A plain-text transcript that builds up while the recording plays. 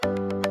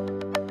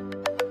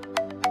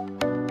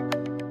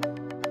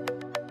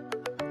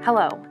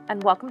Hello,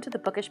 and welcome to the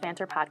Bookish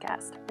Banter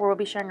podcast, where we'll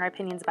be sharing our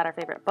opinions about our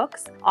favorite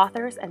books,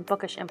 authors, and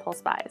bookish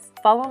impulse buys.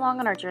 Follow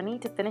along on our journey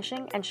to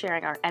finishing and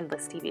sharing our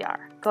endless TBR.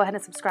 Go ahead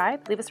and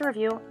subscribe, leave us a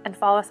review, and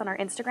follow us on our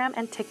Instagram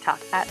and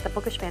TikTok at the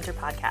Bookish Banter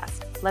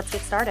podcast. Let's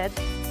get started.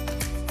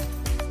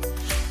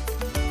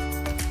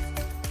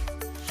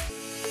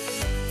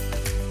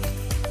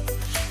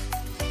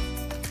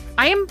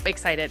 I am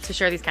excited to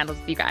share these candles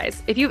with you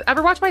guys. If you've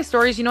ever watched my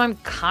stories, you know I'm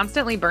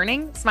constantly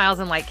burning Smiles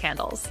and Light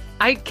candles.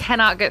 I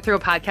cannot get through a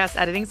podcast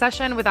editing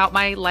session without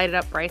my lighted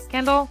up Bryce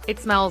candle. It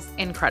smells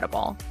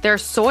incredible. They're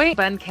soy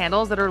blend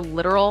candles that are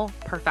literal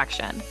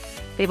perfection.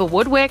 They have a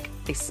wood wick,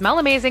 they smell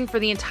amazing for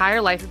the entire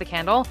life of the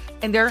candle,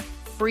 and they're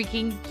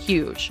freaking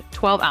huge,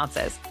 12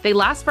 ounces. They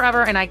last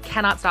forever and I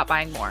cannot stop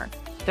buying more.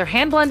 They're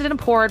hand blended and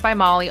poured by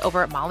Molly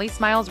over at Molly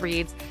Smiles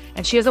Reads,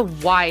 and she has a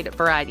wide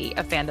variety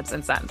of fandoms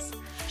and scents.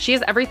 She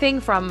has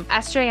everything from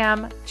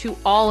SJM to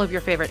all of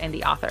your favorite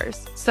indie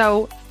authors.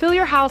 So fill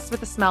your house with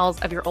the smells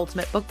of your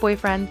ultimate book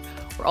boyfriend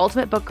or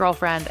ultimate book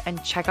girlfriend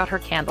and check out her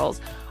candles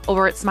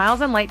over at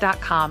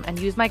smilesandlight.com and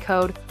use my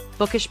code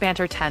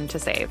BookishBanter10 to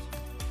save.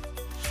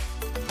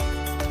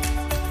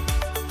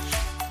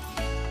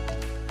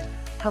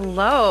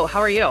 Hello, how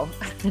are you?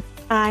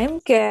 I'm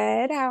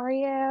good. How are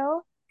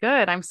you?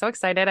 Good, I'm so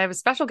excited. I have a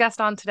special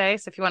guest on today,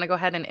 so if you want to go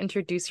ahead and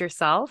introduce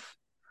yourself.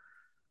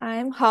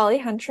 I'm Holly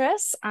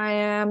Huntress. I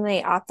am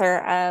the author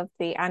of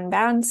the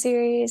Unbound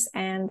series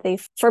and the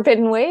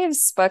Forbidden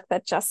Waves book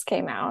that just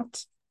came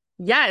out.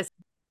 Yes.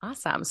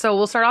 Awesome. So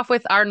we'll start off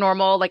with our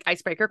normal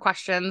icebreaker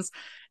questions.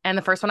 And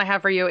the first one I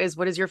have for you is,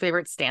 what is your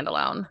favorite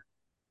standalone?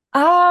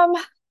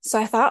 So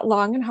I thought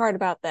long and hard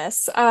about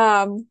this.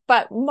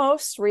 But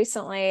most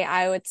recently,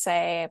 I would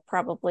say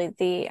probably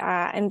the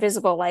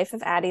Invisible Life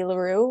of Addie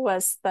LaRue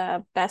was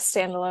the best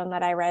standalone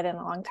that I read in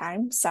a long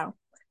time. So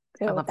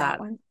I love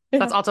that one.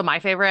 That's also my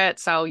favorite.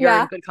 So you're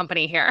in good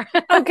company here.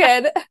 Oh,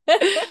 good.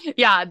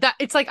 Yeah,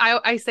 it's like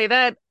I say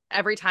that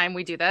every time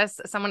we do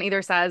this. Someone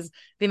either says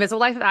The Invisible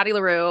Life of Addie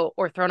LaRue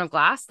or Throne of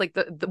Glass. Like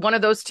the one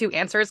of those two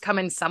answers come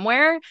in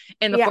somewhere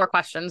in the four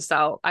questions.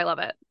 So I love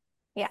it.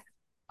 Yeah.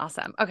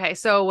 Awesome. Okay,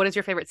 so what is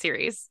your favorite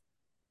series?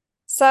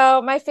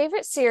 So my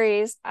favorite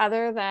series,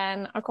 other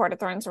than A Court of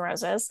Thorns and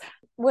Roses,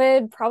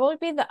 would probably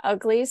be the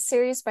Uglies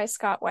series by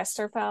Scott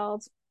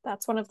Westerfeld.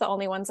 That's one of the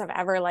only ones I've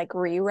ever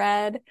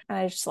reread, and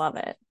I just love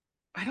it.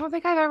 I don't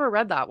think I've ever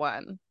read that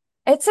one.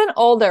 It's an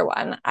older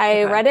one.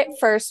 I read it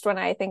first when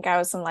I think I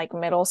was in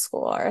middle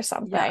school or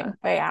something. Yeah.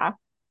 But yeah.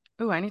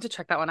 Ooh, I need to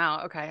check that one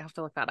out. Okay, I have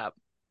to look that up.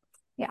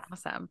 Yeah.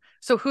 Awesome.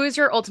 So who is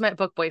your ultimate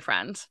book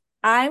boyfriend?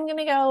 I'm going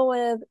to go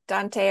with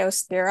Dante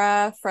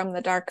Ospira from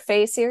the Dark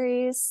Fae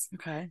series.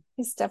 Okay.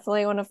 He's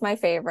definitely one of my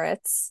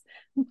favorites.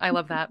 I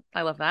love that.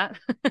 I love that.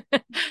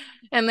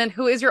 And then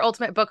who is your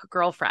ultimate book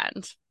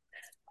girlfriend?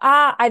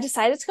 I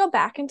decided to go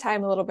back in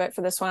time a little bit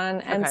for this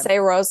one and say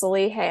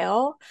Rosalie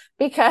Hale,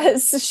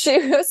 because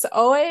she was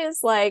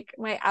always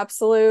my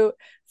absolute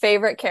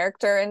favorite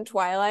character in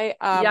Twilight.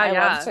 I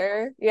loved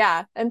her.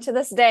 Yeah. And to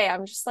this day,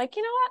 I'm just you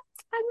know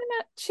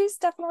what? She's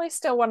definitely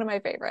still one of my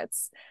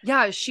favorites.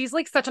 Yeah, she's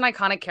such an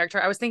iconic character.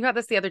 I was thinking about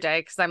this the other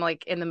day because I'm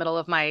in the middle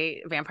of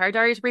my Vampire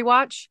Diaries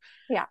rewatch.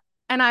 Yeah.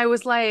 And I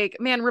was like,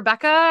 man,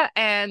 Rebecca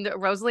and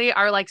Rosalie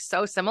are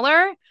so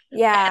similar.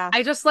 Yeah. And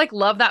I just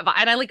love that vibe.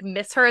 And I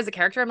miss her as a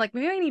character. I'm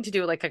maybe I need to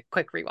do a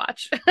quick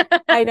rewatch.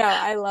 I know.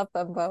 I love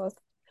them both.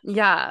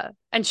 Yeah.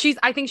 And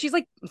I think she's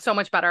so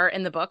much better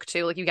in the book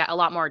too. You get a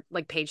lot more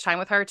page time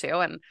with her too.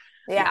 And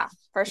yeah,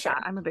 for sure.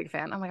 Yeah, I'm a big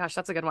fan. Oh my gosh,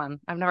 that's a good one.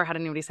 I've never had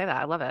anybody say that.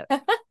 I love it.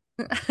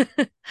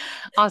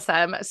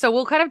 Awesome. So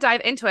we'll kind of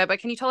dive into it, but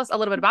can you tell us a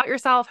little bit about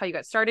yourself, how you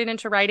got started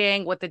into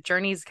writing, what the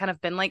journey's kind of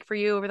been like for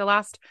you over the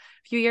last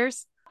few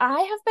years? I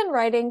have been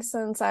writing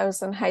since I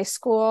was in high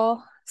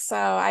school. So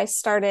I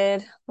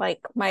started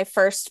my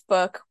first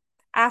book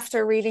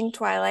after reading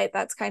Twilight.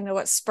 That's kind of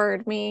what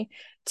spurred me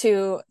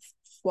to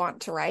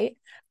want to write.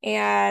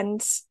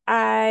 And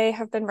I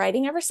have been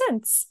writing ever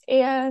since.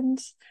 And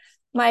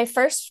my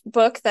first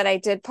book that I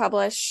did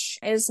publish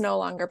is no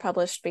longer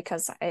published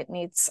because it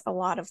needs a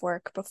lot of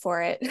work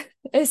before it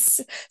is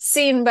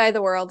seen by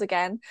the world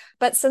again.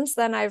 But since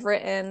then, I've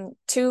written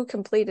 2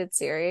 completed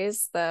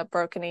series, the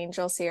Broken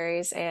Angel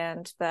series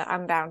and the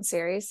Unbound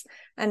series.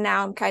 And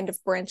now I'm kind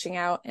of branching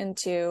out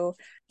into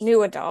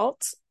new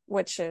adult,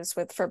 which is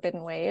with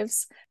Forbidden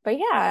Waves. But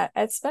yeah,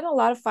 it's been a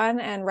lot of fun.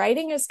 And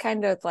writing is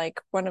kind of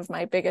one of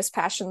my biggest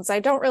passions.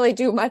 I don't really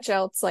do much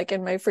else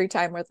in my free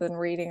time other than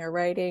reading or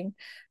writing.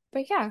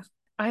 But yeah.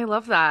 I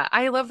love that.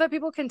 I love that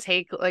people can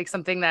take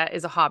something that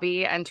is a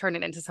hobby and turn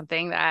it into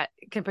something that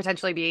can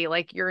potentially be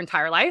your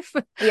entire life.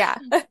 Yeah.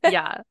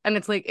 Yeah. And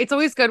it's it's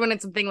always good when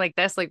it's something like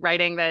this,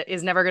 writing that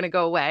is never going to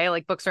go away.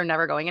 Books are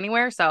never going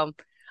anywhere. So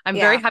I'm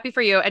very happy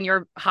for you and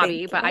your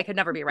hobby, but I could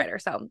never be a writer.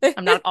 So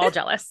I'm not at all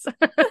jealous.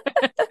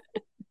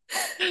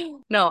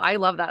 No, I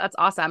love that. That's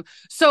awesome.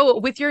 So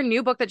with your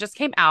new book that just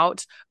came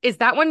out, is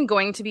that one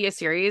going to be a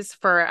series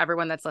for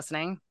everyone that's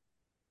listening?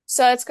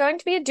 So it's going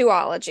to be a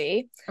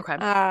duology. Okay.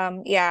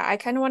 Yeah, I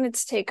kind of wanted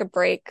to take a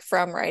break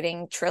from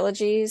writing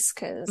trilogies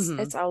because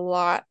it's a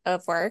lot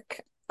of work.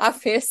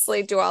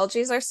 obviously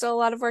duologies are still a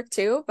lot of work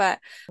too, but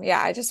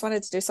yeah, I just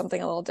wanted to do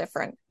something a little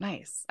different.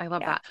 Nice. I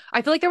love Yeah. that.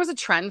 I feel like there was a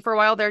trend for a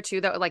while there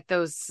too that like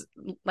those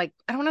like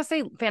I don't want to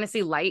say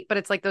fantasy light, but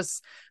it's like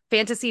those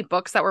fantasy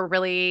books that were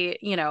really,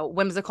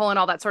 whimsical and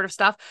all that sort of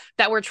stuff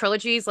that were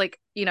trilogies like,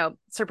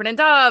 Serpent and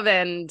Dove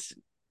and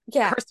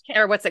Yeah. Cursed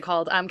or what's it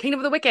called? Kingdom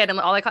of the Wicked and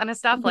all that kind of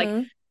stuff. Like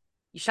Hmm.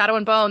 Shadow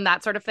and Bone,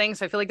 that sort of thing.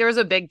 So I feel like there was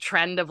a big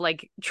trend of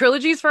like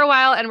trilogies for a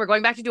while, and we're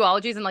going back to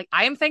duologies. And like,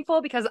 I am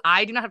thankful because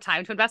I do not have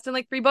time to invest in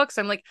like 3 books.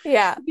 So I'm like,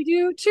 Yeah. we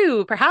do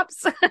 2,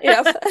 perhaps.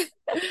 Yep.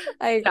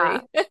 I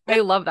Yeah, agree. I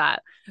love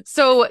that.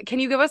 So,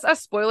 can you give us a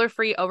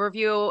spoiler-free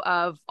overview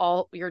of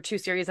all your 2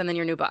 series and then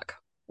your new book?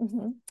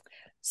 Hmm.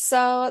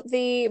 So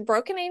the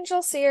Broken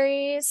Angel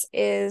series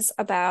is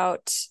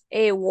about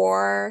a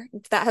war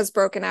that has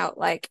broken out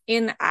like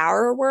in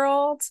our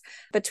world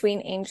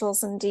between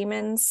angels and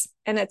demons.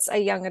 And it's a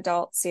young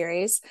adult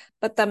series,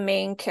 but the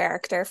main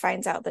character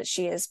finds out that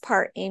she is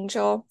part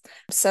angel.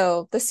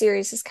 So the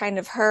series is kind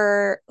of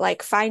her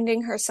like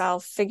finding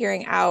herself,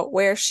 figuring out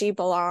where she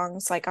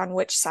belongs, like on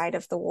which side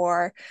of the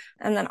war,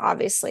 and then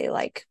obviously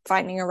like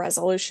finding a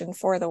resolution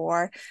for the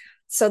war.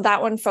 So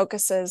that one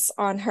focuses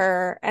on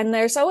her. And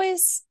there's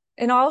always,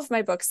 in all of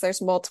my books,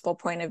 there's multiple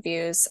point of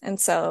views. And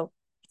so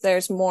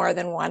there's more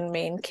than one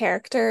main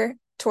character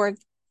toward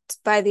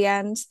by the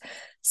end.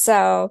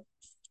 So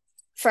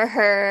for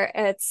her,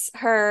 it's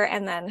her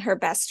and then her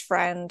best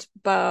friend,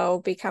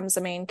 Bo, becomes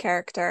a main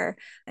character.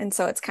 And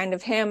so it's kind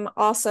of him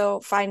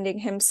also finding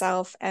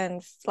himself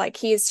and like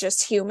he's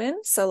just human.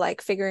 So like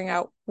figuring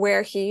out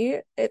where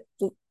it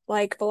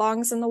like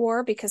belongs in the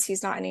war because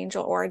he's not an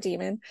angel or a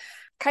demon,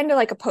 kind of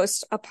like a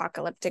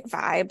post-apocalyptic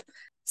vibe.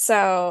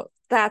 So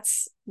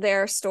that's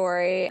their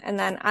story. And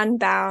then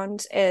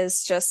Unbound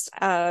is just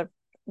a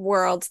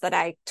world that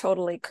I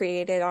totally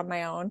created on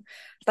my own.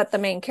 But the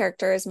main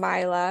character is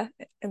Mila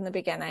in the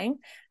beginning,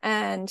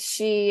 and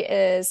she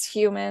is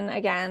human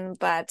again,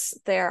 but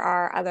there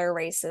are other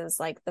races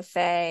like the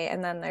Fae,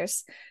 and then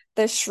there's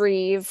the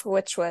Shreve,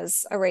 which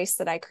was a race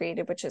that I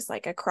created, which is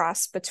like a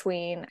cross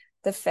between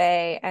the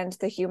Fae and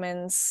the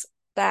humans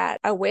that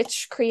a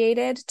witch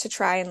created to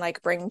try and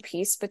like bring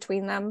peace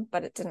between them,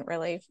 but it didn't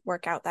really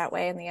work out that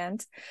way in the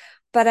end.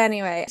 But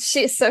anyway,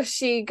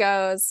 she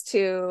goes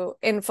to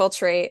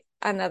infiltrate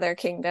another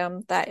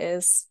kingdom that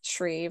is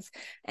Shreve,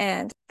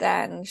 and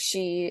then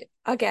she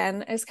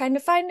again is kind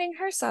of finding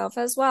herself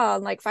as well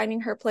and like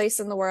finding her place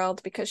in the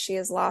world because she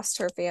has lost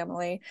her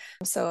family.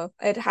 So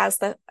it has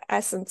the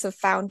essence of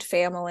found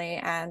family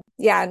and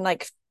yeah, and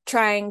like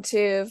trying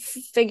to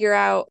figure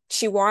out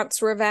she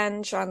wants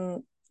revenge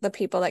on the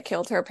people that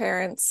killed her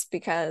parents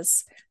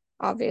because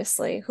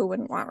obviously who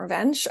wouldn't want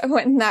revenge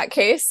in that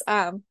case.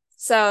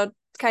 So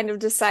kind of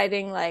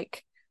deciding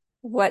like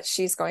what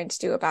she's going to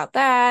do about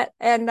that.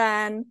 And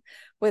then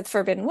with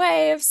Forbidden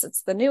Waves,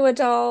 it's the new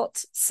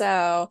adult.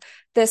 So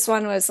this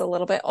one was a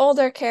little bit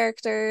older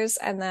characters,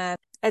 and then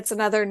it's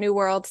another new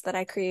world that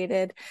I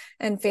created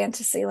in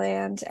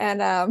Fantasyland.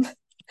 And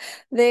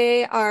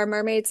they are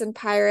mermaids and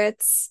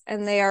pirates,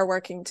 and they are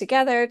working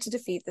together to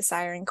defeat the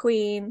Siren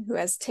Queen, who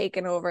has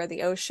taken over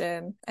the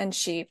ocean, and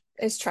she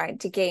is trying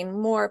to gain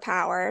more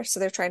power. So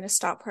they're trying to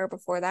stop her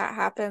before that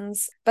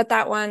happens. But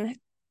that one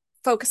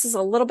focuses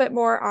a little bit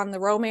more on the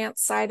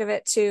romance side of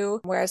it too,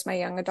 whereas my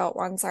young adult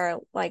ones are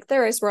like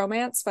there is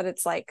romance, but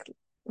it's like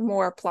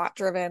more plot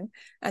driven,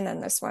 and then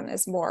this one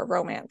is more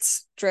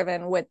romance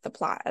driven with the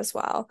plot as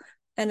well,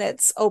 and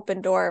it's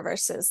open door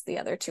versus the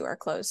other two are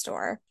closed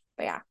door.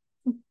 But yeah.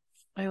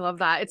 I love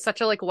that. It's such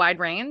a like wide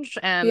range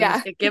and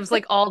Yeah. it gives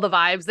like all the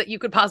vibes that you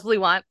could possibly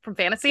want from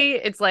fantasy.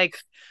 It's like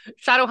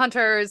Shadow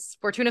Hunters,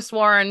 Fortuna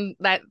Sworn,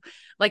 that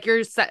like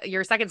your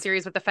second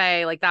series with the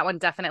Fae, like that one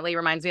definitely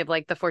reminds me of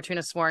like the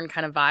Fortuna Sworn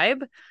kind of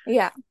vibe.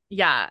 Yeah.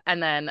 Yeah,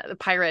 and then the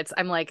pirates,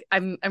 I'm like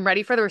I'm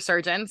ready for the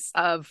resurgence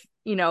of,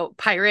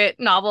 pirate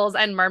novels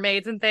and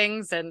mermaids and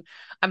things and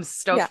I'm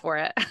stoked Yeah. for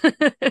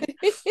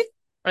it.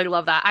 I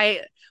love that.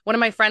 One of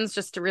my friends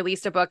just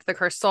released a book, The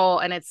Cursed Soul,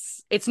 and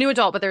it's new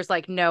adult, but there's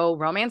like no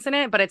romance in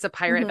it, but it's a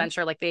pirate Mm-hmm.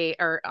 adventure. Like they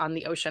are on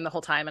the ocean the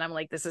whole time, and I'm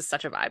like, this is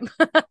such a vibe.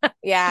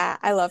 Yeah,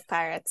 I love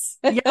pirates.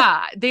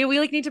 Yeah, we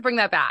like need to bring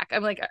that back.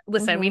 I'm like,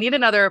 listen, we Mm-hmm. need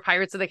another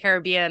Pirates of the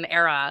Caribbean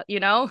era, you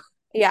know?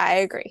 Yeah, I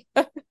agree.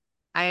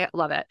 I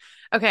love it.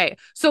 Okay,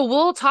 so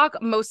we'll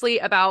talk mostly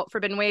about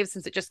Forbidden Waves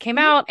since it just came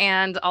Mhm. out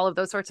and all of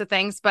those sorts of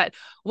things. But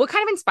what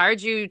kind of inspired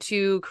you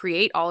to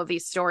create all of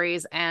these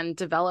stories and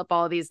develop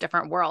all of these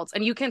different worlds?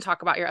 And you can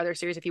talk about your other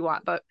series if you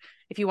want, but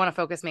if you want to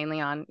focus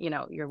mainly on,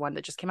 your one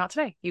that just came out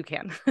today, you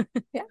can.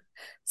 Yeah.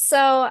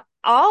 So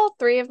all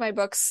three of my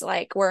books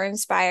like were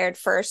inspired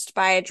first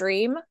by a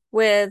dream.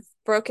 With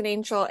Broken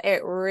Angel,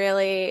 it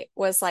really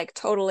was like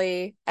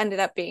totally ended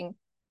up being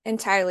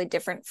entirely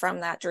different from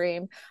that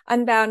dream.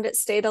 Unbound, it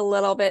stayed a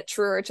little bit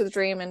truer to the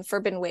dream, and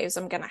Forbidden Waves,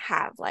 I'm gonna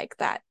have like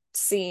that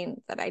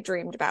scene that I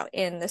dreamed about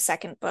in the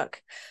second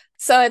book.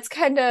 So it's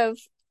kind of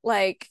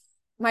like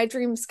my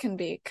dreams can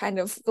be kind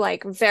of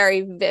like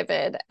very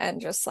vivid and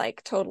just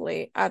like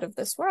totally out of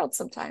this world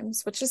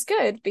sometimes, which is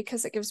good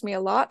because it gives me a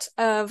lot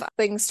of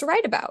things to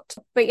write about.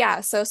 But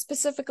yeah, so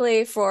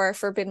specifically for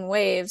Forbidden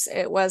Waves,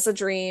 it was a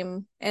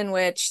dream in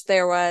which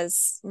there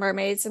was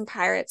mermaids and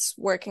pirates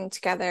working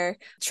together,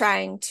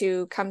 trying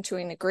to come to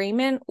an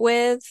agreement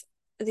with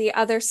the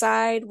other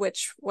side,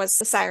 which was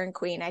the Siren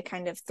Queen. I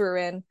kind of threw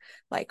in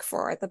like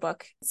for the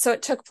book. So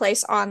it took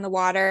place on the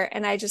water,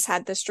 and I just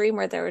had this dream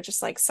where there were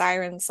just like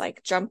sirens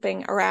like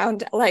jumping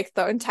around like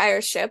the entire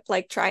ship,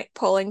 like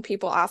pulling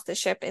people off the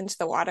ship into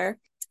the water.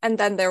 And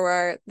then there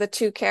were the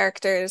two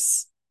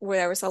characters where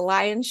there was a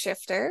lion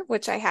shifter,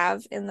 which I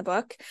have in the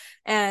book,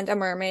 and a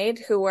mermaid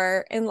who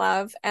were in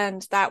love,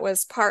 and that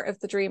was part of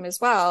the dream as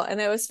well.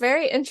 And it was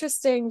very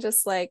interesting,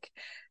 just like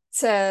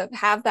to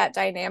have that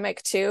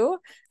dynamic too.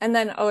 And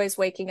then always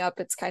waking up,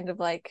 it's kind of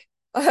like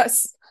a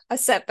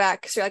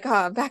setback because you're like, oh,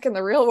 I'm back in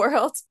the real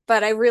world.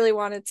 But I really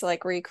wanted to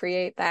like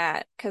recreate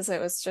that because it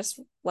was just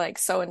like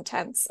so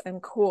intense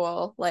and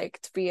cool, like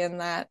to be in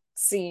that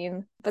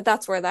scene. But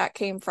that's where that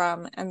came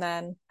from. And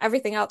then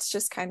everything else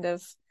just kind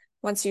of,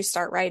 once you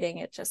start writing,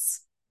 it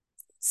just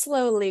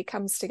slowly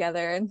comes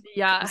together and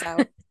comes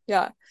out.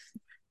 Yeah.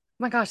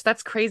 Oh my gosh,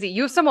 that's crazy.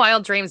 You have some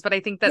wild dreams, but I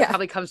think that Yeah.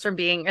 probably comes from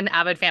being an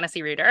avid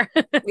fantasy reader.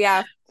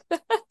 Yeah. Yeah.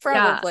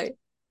 Probably.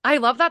 I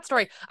love that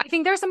story. I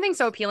think there's something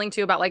so appealing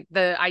too about like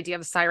the idea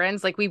of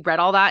sirens. Like we read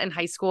all that in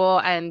high school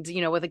and, you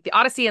know, with like the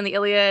Odyssey and the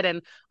Iliad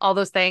and all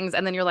those things.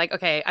 And then you're like,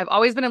 okay, I've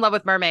always been in love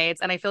with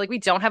mermaids. And I feel like we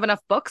don't have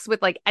enough books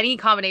with like any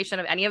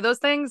combination of any of those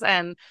things.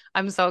 And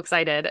I'm so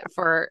excited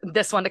for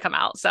this one to come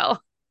out. So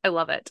I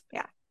love it.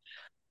 Yeah.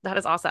 That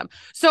is awesome.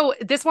 So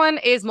this one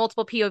is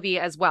multiple POV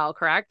as well,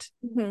 correct?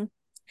 Mm-hmm.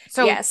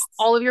 So Yes.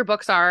 all of your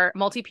books are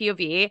multi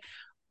POV.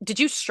 Did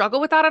you struggle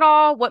with that at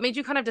all? What made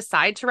you kind of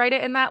decide to write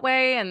it in that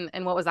way?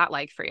 And what was that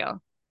like for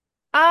you?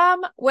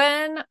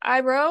 When I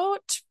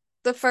wrote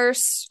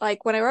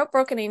when I wrote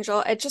Broken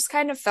Angel, it just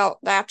kind of felt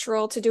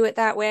natural to do it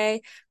that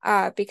way,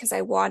 because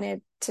I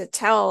wanted to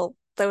tell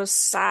those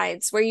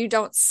sides where you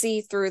don't see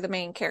through the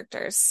main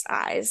character's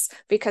eyes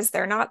because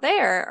they're not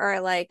there,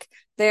 or like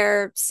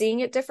they're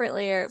seeing it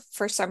differently or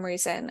for some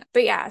reason.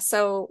 But yeah,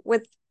 so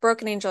with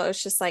Broken Angel, it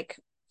was just like,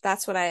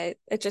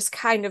 it just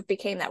kind of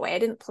became that way. I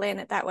didn't plan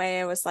it that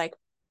way. I was like,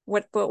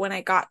 but when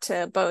I got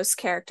to Beau's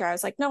character, I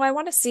was like, no, I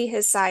want to see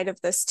his side of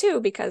this too,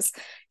 because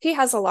he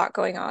has a lot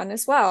going on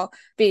as well,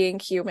 being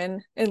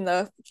human in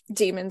the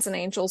demons and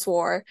angels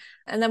war.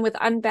 And then with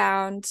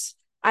Unbound,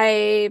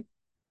 I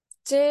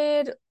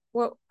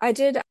I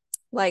did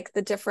like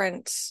the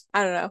different,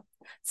 I don't know.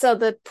 So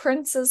the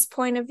prince's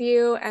point of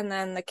view and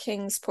then the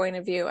king's point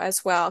of view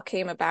as well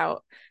came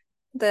about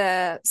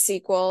the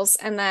sequels.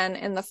 And then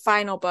in the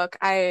final book,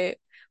 I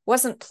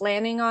wasn't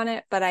planning on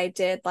it, but I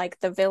did like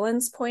the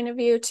villain's point of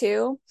view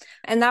too.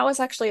 And that was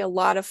actually a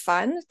lot of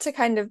fun to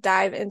kind of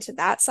dive into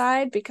that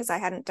side because I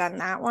hadn't done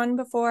that one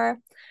before.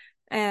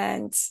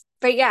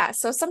 But yeah,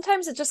 so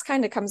sometimes it just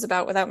kind of comes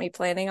about without me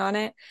planning on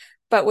it.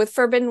 But with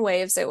Forbidden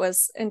Waves, it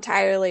was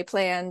entirely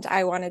planned.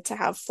 I wanted to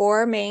have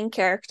 4 main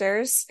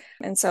characters,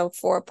 and so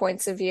 4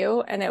 points of view,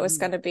 and it was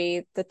going to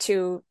be the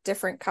 2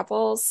 different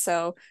couples,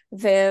 so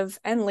Viv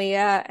and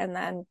Leah, and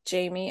then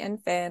Jamie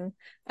and Finn,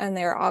 and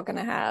they're all going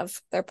to have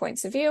their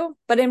points of view.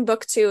 But in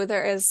book 2,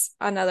 there is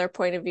another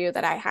point of view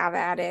that I have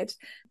added.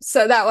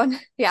 So that one,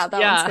 that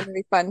one's going to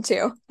be fun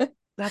too.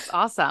 That's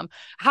awesome.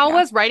 How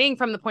was writing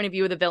from the point of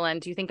view of the villain?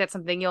 Do you think that's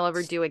something you'll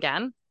ever do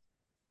again?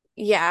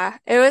 Yeah,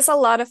 it was a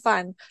lot of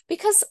fun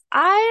because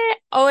I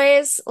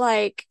always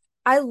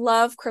I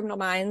love Criminal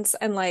Minds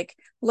and like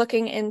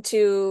looking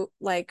into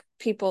like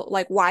people,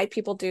 like why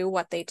people do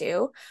what they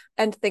do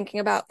and thinking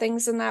about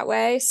things in that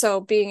way.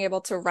 So being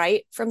able to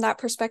write from that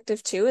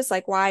perspective too is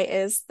like, why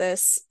is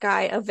this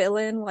guy a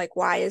villain? Like,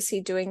 why is he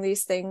doing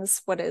these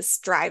things? What is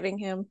driving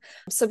him?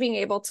 So being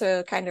able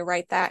to kind of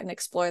write that and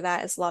explore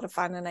that is a lot of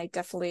fun. And I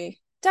definitely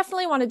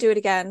want to do it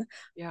again.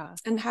 Yeah.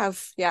 And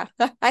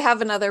I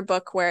have another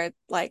book where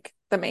like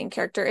the main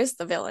character is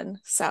the villain.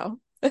 So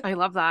I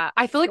love that.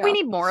 I feel like we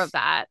need more of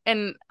that.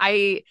 And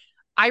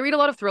I read a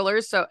lot of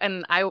thrillers, so,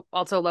 and I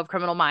also love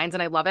Criminal Minds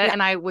and I love it. Yeah.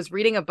 And I was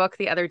reading a book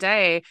the other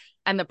day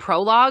and the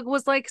prologue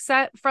was like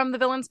set from the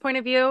villain's point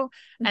of view.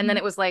 And then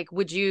it was like,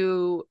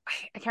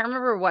 I can't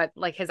remember what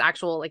like his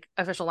actual like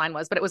official line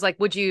was, but it was like,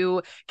 would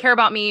you care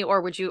about me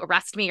or would you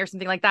arrest me or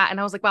something like that?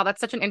 And I was like, wow,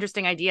 that's such an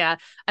interesting idea.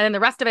 And then the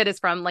rest of it is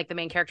from like the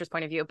main character's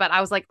point of view. But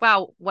I was like,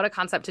 wow, what a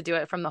concept to do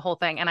it from the whole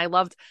thing. And I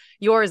loved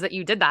yours that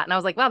you did that. And I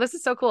was like, wow, this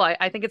is so cool.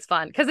 I think it's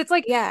fun because it's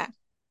like, yeah.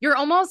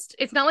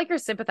 It's not like you're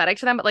sympathetic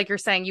to them, but like you're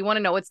saying, you want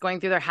to know what's going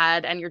through their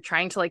head and you're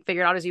trying to like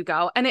figure it out as you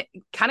go. And it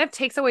kind of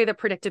takes away the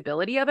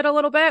predictability of it a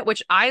little bit,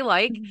 which I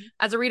like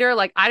as a reader.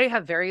 Like I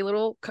have very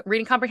little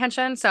reading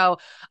comprehension. So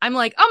I'm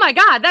like, oh my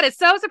God, that is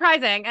so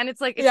surprising. And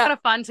it's like, it's kind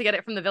of fun to get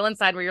it from the villain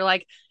side where you're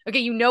like, okay,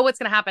 you know what's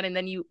going to happen. And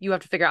then you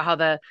have to figure out how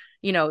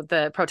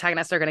the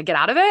protagonists are going to get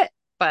out of it.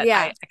 But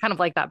I kind of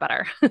like that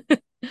better.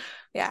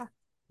 Yeah.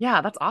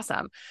 Yeah, that's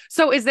awesome.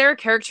 So is there a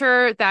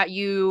character that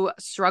you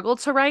struggled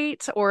to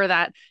write or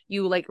that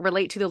you like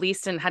relate to the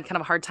least and had kind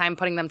of a hard time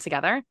putting them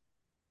together?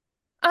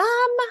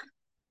 Um,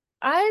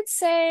 I'd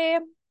say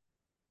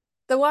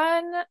the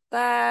one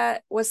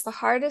that was the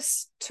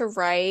hardest to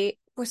write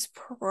was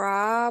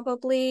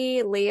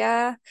probably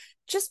Leah,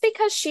 just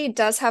because she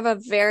does have a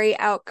very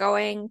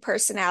outgoing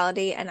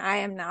personality, and I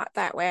am not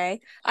that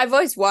way. I've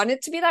always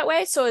wanted to be that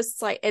way, so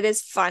it's like it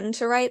is fun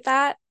to write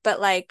that, but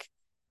like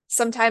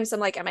sometimes I'm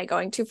like, am I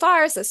going too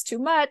far? Is this too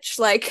much?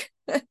 Like,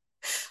 but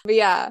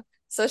yeah.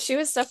 So she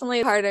was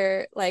definitely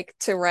harder like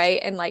to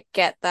write and like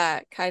get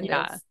that kind of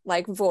Yeah.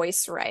 like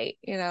voice right,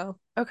 you know?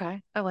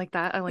 Okay. I like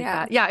that. I like Yeah.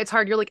 that. Yeah, it's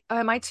hard. You're like,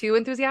 am I too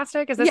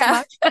enthusiastic? Is this too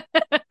Yeah. much?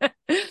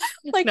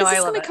 Like, No, is I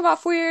this love gonna it. come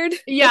off weird?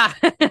 Yeah.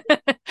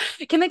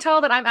 Can they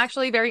tell that I'm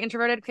actually very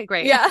introverted? Okay,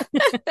 great. Yeah.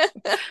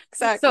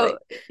 So, Exactly.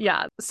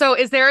 yeah. So,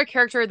 is there a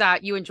character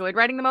that you enjoyed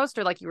writing the most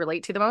or like you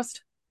relate to the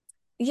most?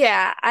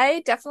 Yeah,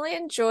 I definitely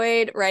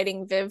enjoyed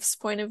writing Viv's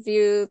point of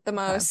view the Okay.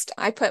 most.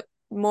 I put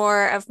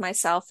more of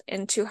myself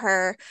into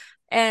her,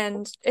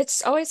 and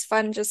it's always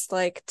fun just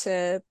like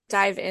to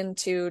dive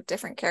into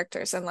different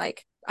characters and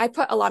like I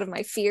put a lot of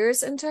my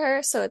fears into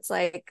her, so it's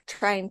like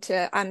trying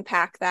to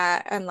unpack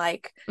that and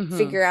like Hmm.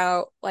 figure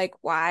out like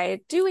why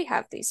do we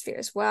have these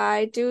fears?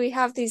 Why do we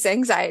have these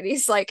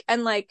anxieties? Like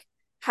and like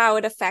how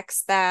it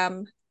affects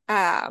them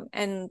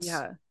and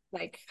Yeah.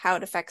 like how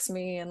it affects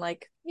me and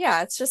like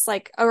yeah it's just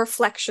like a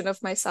reflection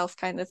of myself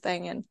kind of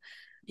thing and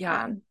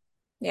Yeah. um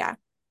yeah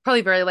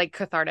Probably very like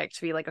cathartic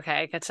to be like, okay,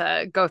 I get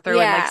to go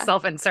through and like yeah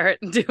self-insert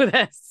and do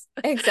this.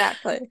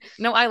 exactly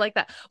No, I like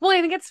that. Well,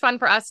 I think it's fun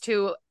for us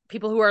to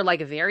people who are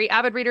like very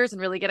avid readers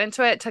and really get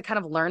into it to kind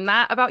of learn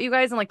that about you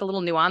guys and like the little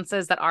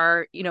nuances that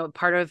are,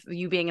 part of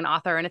you being an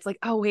author. And it's like,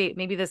 oh, wait,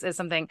 maybe this is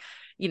something,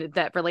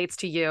 that relates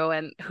to you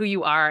and who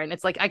you are. And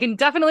it's like, I can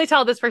definitely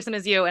tell this person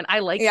is you. And I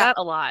like yeah that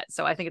a lot.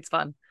 So I think it's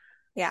fun.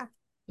 yeah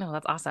No,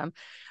 that's awesome.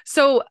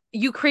 So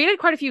you created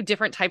quite a few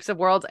different types of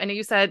worlds. I know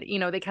you said,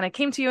 they kind of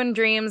came to you in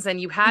dreams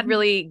and you had Mhm.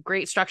 really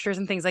great structures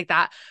and things like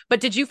that. But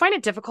did you find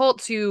it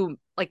difficult to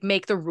like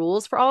make the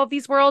rules for all of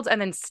these worlds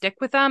and then stick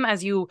with them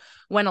as you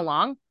went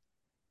along?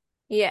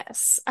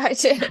 yes I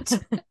did.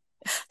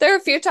 There are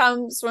a few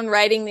times when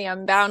writing the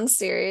Unbound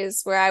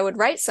series where I would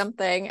write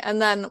something,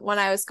 and then when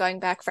I was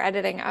going back for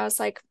editing, I was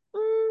like,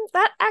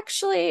 that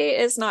actually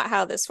is not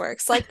how this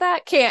works. Like,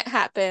 that can't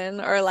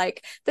happen, or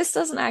like, this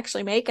doesn't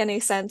actually make any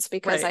sense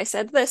because Right. I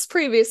said this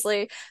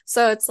previously.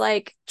 So it's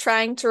like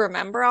trying to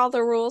remember all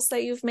the rules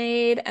that you've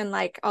made and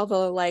like all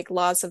the like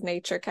laws of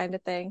nature kind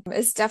of thing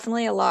is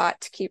definitely a lot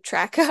to keep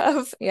track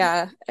of.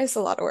 Yeah, it's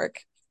a lot of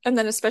work. And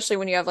then especially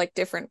when you have like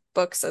different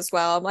books as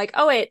well. I'm like,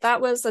 oh wait,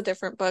 that was a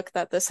different book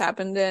that this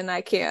happened in.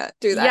 I can't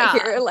do that Yeah.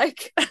 here.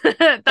 Like,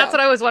 That's yeah. what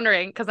I was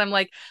wondering because I'm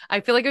like, I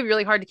feel like it'd be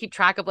really hard to keep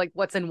track of like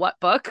what's in what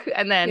book.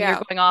 And then you're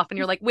Yeah. going off and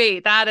you're like,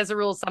 wait, that is a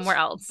rule somewhere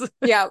else.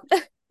 Yeah.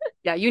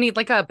 Yeah, you need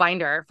like a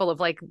binder full of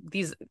like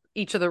these,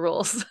 each of the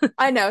rules.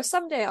 I know.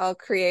 Someday I'll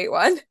create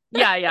one.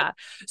 Yeah, yeah.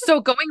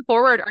 So going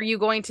forward, are you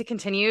going to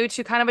continue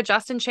to kind of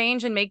adjust and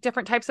change and make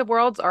different types of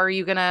worlds, or are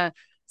you gonna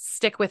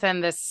stick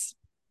within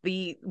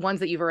the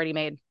ones that you've already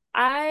made?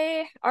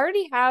 I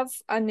already have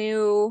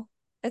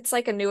it's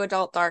like a new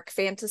adult dark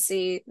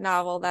fantasy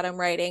novel that I'm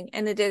writing,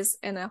 and it is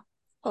in a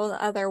whole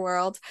other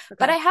world.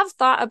 But Okay. I have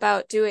thought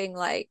about doing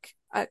like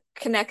a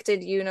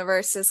connected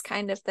universes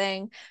kind of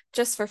thing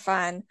just for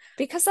fun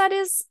because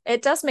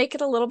it does make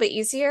it a little bit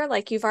easier.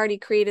 Like you've already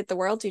created the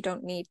world, you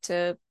don't need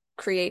to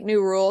create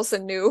new rules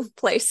and new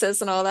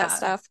places and all that Yeah.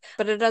 stuff.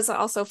 But it is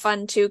also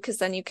fun too, because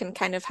then you can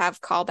kind of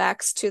have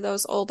callbacks to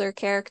those older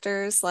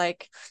characters,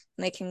 like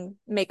they can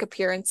make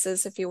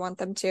appearances if you want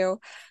them to.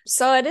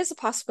 So it is a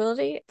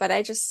possibility, but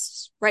I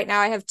just right now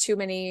I have too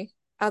many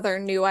other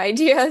new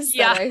ideas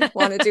that Yeah. I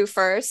want to do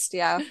first.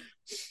 Yeah.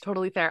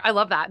 Totally fair. I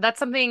love that. That's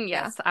something,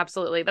 Yeah. yes,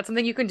 absolutely. That's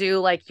something you can do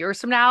like years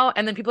from now.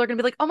 And then people are going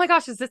to be like, oh my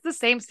gosh, is this the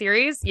same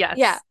series? Yeah.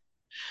 Yes.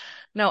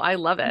 No, I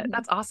love it. Mhm.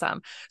 That's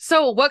awesome.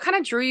 So, what kind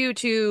of drew you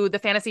to the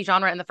fantasy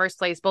genre in the first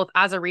place, both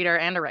as a reader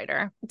and a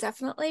writer?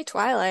 Definitely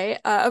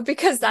Twilight,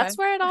 because Okay. that's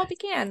where it all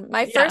began.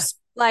 My Yeah. first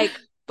like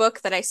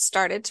book that I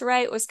started to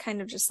write was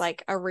kind of just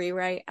like a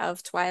rewrite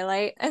of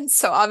Twilight. And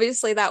so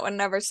obviously that one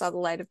never saw the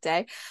light of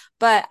day.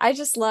 But I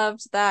just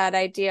loved that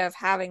idea of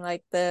having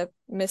like the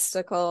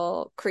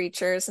mystical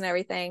creatures and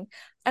everything.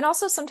 And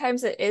also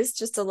sometimes it is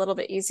just a little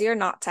bit easier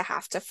not to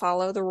have to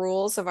follow the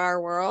rules of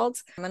our world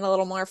and a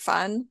little more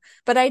fun.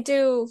 But I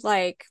do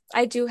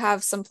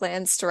have some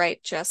plans to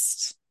write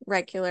just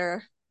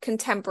regular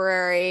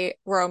contemporary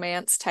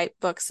romance type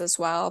books as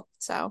well.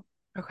 So,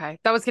 Okay.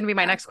 That was going to be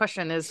my yeah. next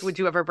question is would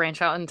you ever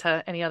branch out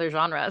into any other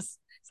genres?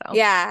 So,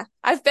 Yeah.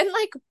 I've been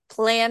like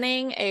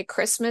planning a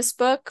Christmas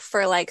book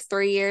for like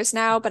 3 years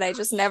now, but I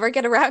just never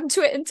get around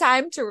to it in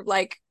time to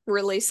like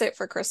release it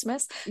for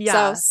Christmas.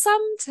 So,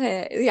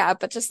 yeah, yeah,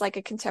 but just like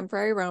a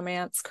contemporary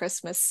romance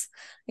Christmas.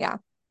 Yeah.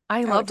 I I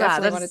would love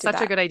that. definitely That want is to do such a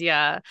that. good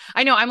idea.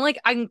 I know.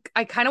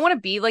 I kind of want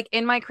to be like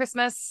in my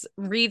Christmas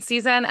read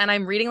season and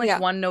I'm reading like Yeah.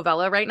 one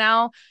novella right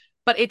now.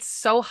 but it's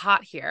so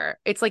hot here.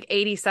 It's like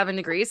 87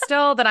 degrees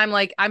still that I'm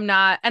like, I'm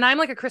not, and I'm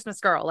like a Christmas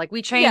girl. Like we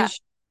Yeah.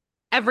 change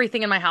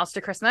everything in my house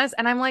to Christmas,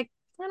 and I'm like,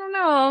 I don't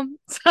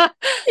know.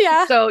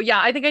 Yeah. So yeah,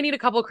 I think I need a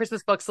couple of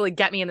Christmas books to like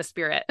get me in the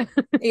spirit.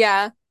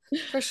 Yeah,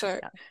 for sure.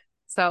 Yeah.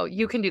 So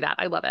you can do that.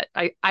 I love it.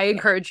 I Yeah.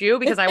 encourage you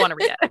because I want to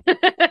read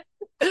it.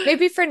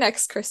 Maybe for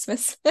next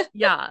Christmas.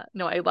 Yeah,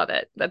 no, I love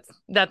it.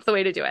 That's the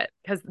way to do it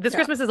because this Yeah.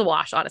 Christmas is a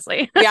wash,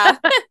 honestly. Yeah.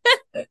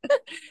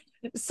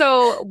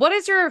 So, what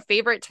is your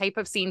favorite type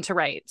of scene to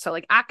write? So,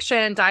 like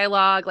action,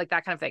 dialogue, like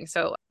that kind of thing.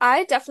 So,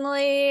 I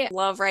definitely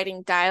love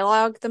writing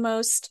dialogue the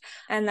most.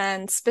 And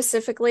then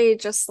specifically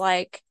just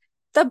like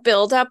the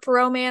build up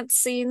romance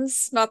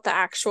scenes, not the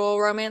actual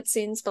romance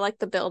scenes, but like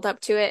the build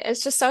up to it.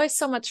 It's just always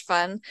so much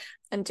fun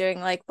and doing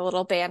like the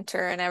little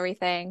banter and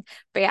everything.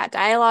 But yeah,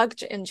 dialogue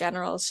in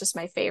general is just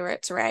my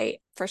favorite to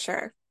write for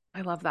sure.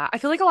 I love that. I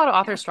feel like a lot of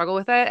authors Yeah. struggle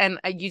with it, and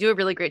you do a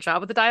really great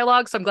job with the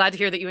dialogue. So, I'm glad to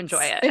hear that you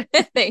enjoy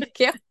it. Thank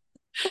you.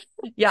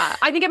 Yeah,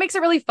 I think it makes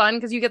it really fun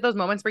because you get those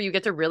moments where you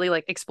get to really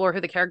like explore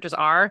who the characters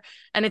are,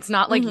 and it's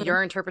not like Hmm.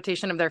 your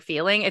interpretation of their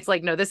feeling. It's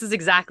like, no, this is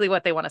exactly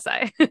what they want to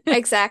say.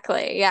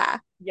 Exactly. Yeah.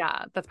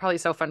 Yeah, that's probably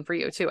so fun for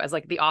you too, as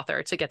like the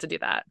author to get to do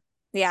that.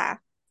 Yeah.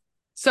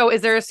 So,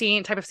 is there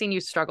a type of scene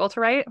you struggle to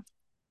write?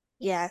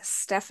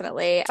 Yes,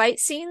 definitely. Fight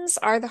scenes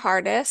are the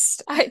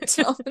hardest. I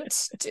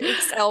don't do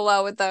excel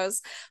well with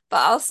those. But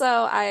also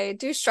I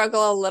do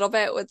struggle a little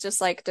bit with just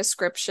like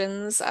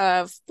descriptions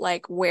of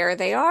like where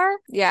they are.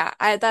 Yeah,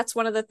 that's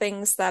one of the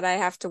things that I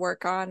have to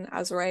work on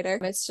as a writer.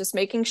 It's just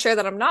making sure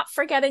that I'm not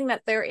forgetting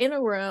that they're in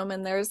a room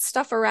and there's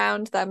stuff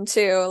around them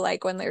too,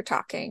 like when they're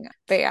talking.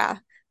 But yeah,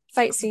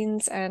 fight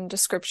scenes and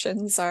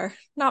descriptions are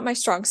not my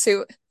strong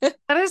suit.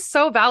 That is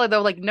so valid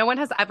though. Like no one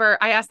has ever,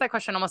 I ask that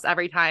question almost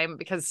every time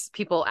because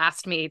people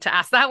asked me to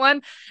ask that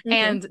one Hmm.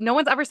 and no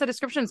one's ever said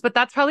descriptions, but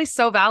that's probably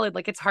so valid.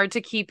 Like it's hard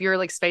to keep your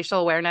like spatial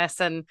awareness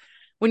and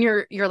when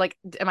you're like,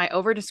 am I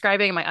over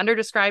describing? Am I under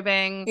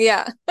describing?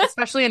 Yeah.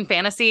 Especially in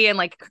fantasy and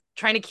like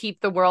trying to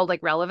keep the world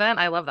like relevant.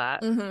 I love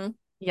that. Hmm.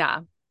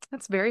 Yeah,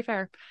 that's very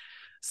fair.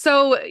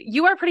 So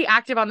you are pretty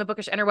active on the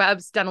bookish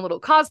interwebs, done a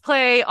little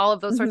cosplay, all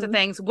of those sorts of Hmm.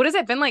 things. What has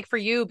it been like for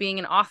you being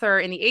an author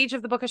in the age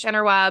of the bookish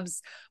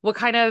interwebs? What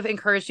kind of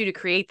encouraged you to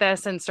create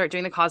this and start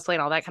doing the cosplay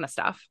and all that kind of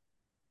stuff?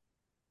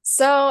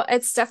 So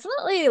it's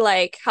definitely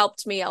like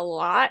helped me a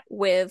lot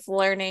with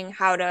learning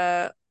how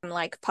to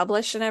like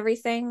publish and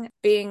everything,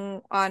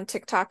 being on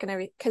TikTok and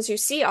everything, because you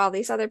see all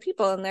these other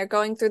people and they're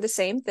going through the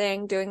same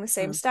thing, doing the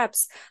same Mm.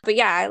 steps. But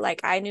yeah,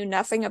 I knew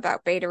nothing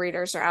about beta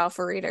readers or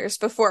alpha readers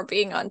before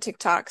being on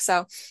TikTok.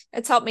 So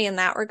it's helped me in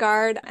that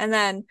regard. And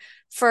then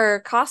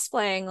for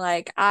cosplaying,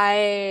 like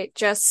I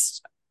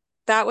just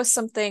that was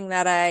something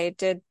that I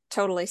did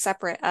totally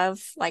separate of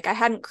like I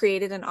hadn't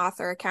created an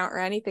author account or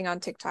anything on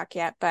TikTok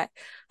yet, but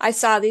I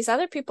saw these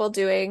other people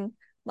doing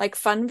like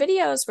fun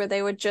videos where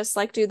they would just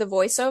like do the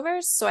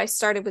voiceovers. So I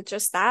started with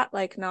just that,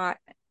 like not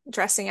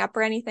dressing up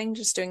or anything,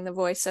 just doing the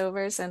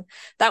voiceovers. And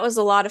that was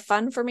a lot of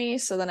fun for me.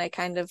 So then I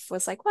kind of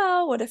was like,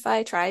 well, what if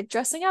I tried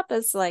dressing up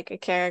as like a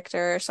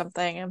character or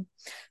something? And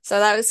so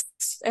that was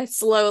it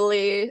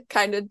slowly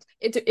kind of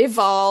it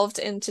evolved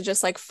into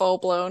just like full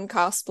blown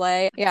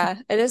cosplay. Yeah,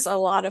 it is a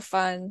lot of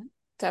fun,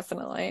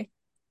 definitely.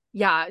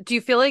 Yeah. Do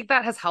you feel like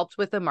that has helped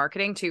with the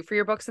marketing too for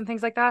your books and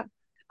things like that?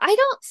 I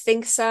don't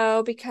think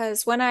so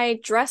because when I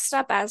dressed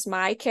up as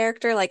my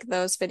character, like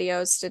those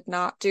videos did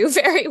not do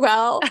very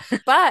well.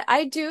 But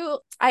I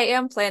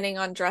am planning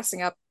on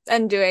dressing up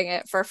and doing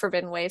it for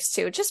Forbidden Waves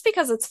too, just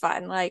because it's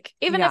fun. Like,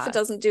 even if it Yeah.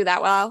 doesn't do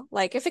that well,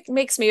 like if it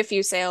makes me a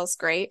few sales,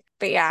 great.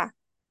 But yeah,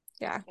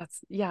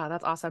 yeah.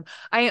 That's awesome.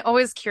 I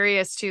always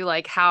curious to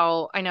like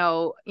how I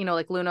know,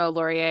 like Luna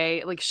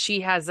Laurier, like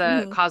she has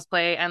a Hmm.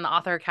 cosplay and the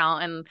author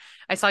account and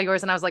I saw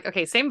yours and I was like,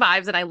 okay, same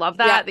vibes. And I love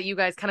Yeah. that you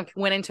guys kind of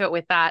went into it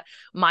with that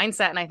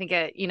mindset. And I think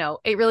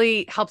it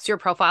really helps your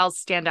profiles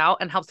stand out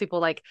and helps people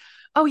like,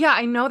 oh yeah,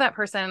 I know that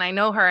person and I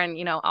know her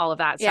and all of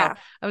that. So Yeah.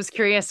 I was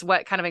curious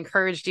what kind of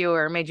encouraged you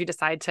or made you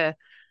decide to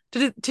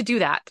do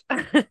that.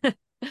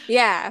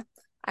 Yeah.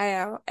 I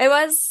know.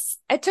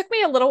 It took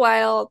me a little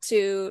while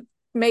to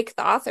make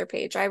the author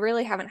page. I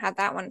really haven't had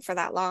that one for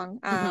that long.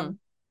 Hmm.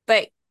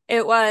 But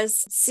it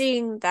was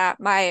seeing that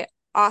my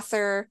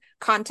author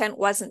content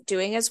wasn't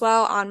doing as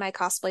well on my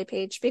cosplay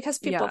page because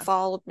people Yeah.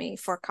 followed me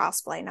for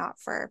cosplay, not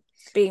for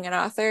being an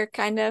author,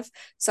 kind of.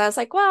 So I was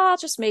like, well, I'll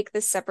just make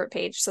this separate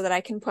page so that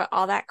I can put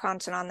all that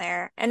content on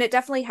there. And it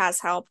definitely has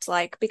helped,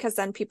 like, because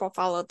then people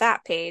followed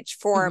that page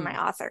for Hmm.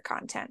 my author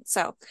content.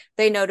 So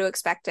they know to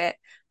expect it.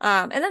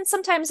 And then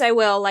sometimes I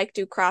will like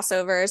do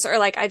crossovers or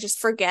like I just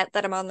forget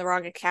that I'm on the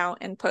wrong account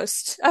and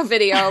post a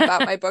video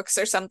about my books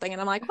or something.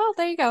 And I'm like, well,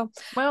 there you go.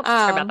 Well,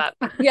 sorry about Um,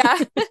 that. yeah.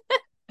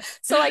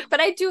 So like,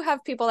 but I do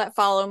have people that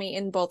follow me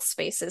in both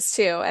spaces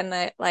too. And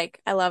that like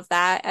I love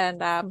that.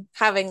 And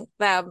having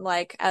them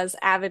like as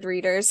avid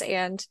readers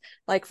and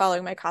like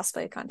following my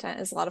cosplay content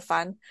is a lot of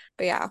fun.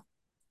 But yeah.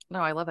 No,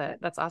 I love it.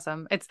 That's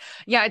awesome. It's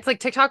like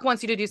TikTok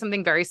wants you to do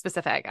something very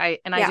specific. I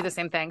do Yeah. the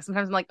same thing.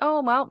 Sometimes I'm like,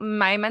 oh, well,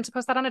 I meant to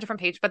post that on a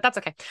different page, but that's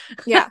okay.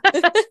 Yeah.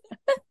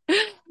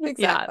 Yeah,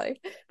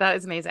 Exactly. that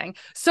is amazing.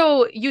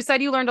 So you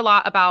said you learned a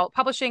lot about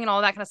publishing and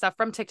all that kind of stuff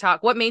from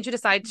TikTok. What made you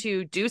decide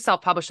to do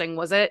self-publishing?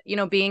 Was it,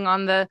 being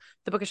on the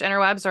bookish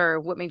interwebs, or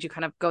what made you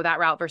kind of go that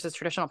route versus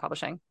traditional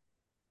publishing?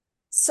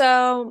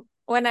 So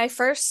when I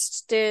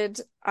first did,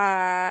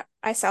 I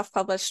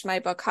self-published my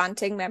book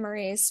Haunting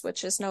Memories,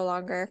 which is no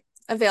longer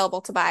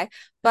available to buy,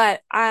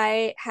 but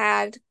I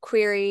had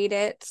queried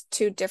it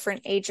to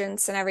different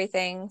agents and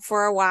everything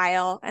for a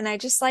while, and I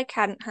just like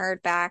hadn't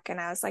heard back. And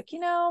I was like,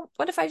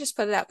 what if I just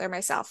put it out there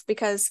myself?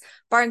 Because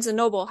Barnes and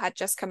Noble had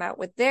just come out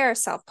with their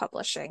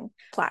self-publishing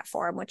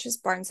platform, which is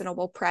Barnes and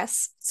Noble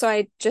Press. So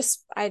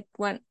I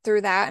went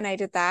through that and I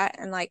did that,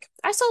 and like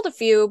I sold a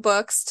few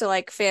books to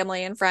like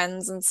family and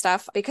friends and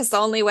stuff because the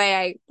only way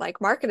I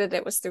like marketed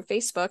it was through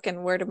Facebook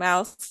and word of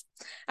mouth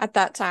at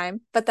that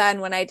time. But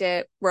then when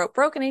I wrote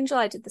Broken Angel,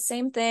 I did the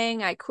same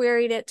thing. I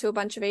queried it to a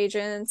bunch of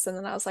agents, and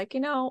then I was like,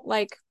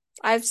 like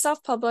I've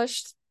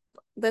self-published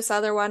this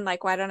other one,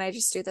 like why don't I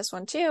just do this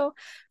one too?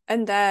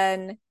 And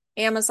then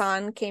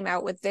Amazon came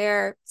out with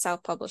their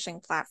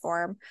self-publishing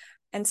platform,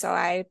 and so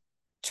I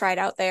tried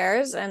out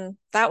theirs, and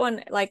that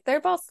one, like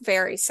they're both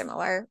very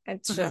similar.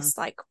 It's just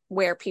like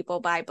where people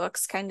buy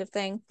books kind of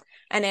thing.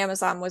 And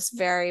Amazon was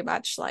very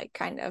much like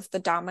kind of the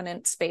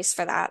dominant space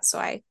for that, so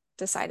I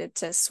decided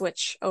to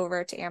switch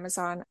over to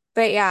Amazon.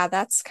 But yeah,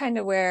 that's kind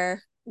of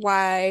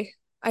why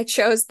I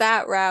chose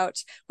that route,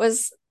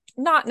 was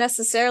not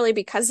necessarily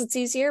because it's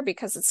easier,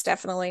 because it's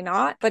definitely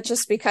not, but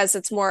just because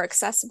it's more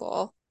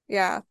accessible.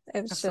 Yeah,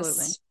 it's Absolutely.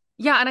 just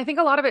Yeah, and I think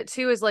a lot of it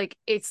too is like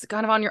it's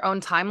kind of on your own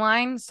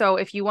timeline. So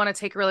if you want to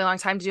take a really long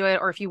time to do it,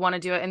 or if you want to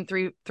do it in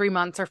three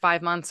months or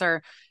 5 months,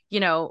 or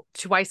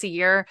twice a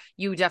year,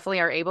 you definitely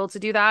are able to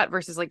do that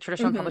versus like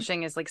traditional mhm.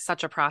 publishing is like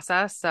such a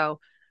process. So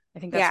I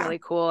think that's Yeah. really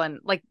cool. And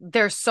like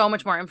there's so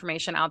much more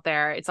information out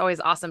there. It's always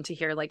awesome to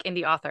hear like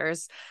indie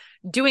authors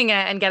doing it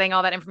and getting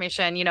all that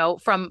information,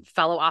 from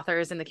fellow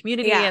authors in the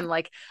community. Yeah, And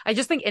like, I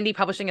just think indie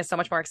publishing is so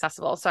much more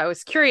accessible. So I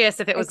was curious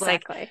if it was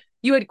like exactly.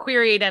 you had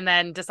queried and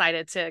then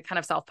decided to kind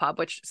of self-pub,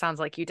 which sounds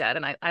like you did.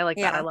 And I like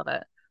that. I Yeah. love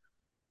it.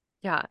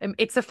 Yeah.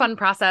 It's a fun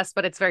process,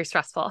 but it's very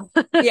stressful.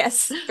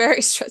 Yes,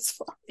 very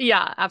stressful.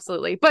 Yeah,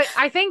 absolutely. But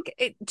I think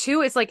it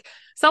too is like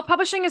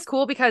self-publishing is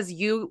cool because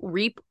you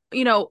reap,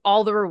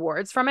 all the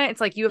rewards from it.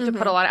 It's like you have to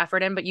put a Hmm. lot of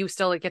effort in, but you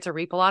still get to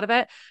reap a lot of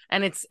it.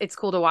 And it's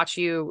cool to watch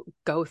you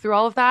go through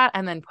all of that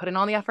and then put in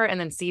all the effort and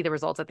then see the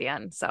results at the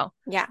end. So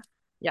Yeah.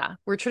 yeah,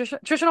 we're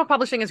traditional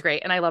publishing is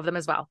great and I love them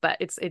as well. But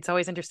it's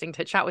always interesting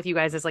to chat with you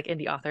guys as like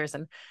indie authors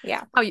and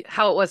Yeah.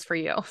 how it was for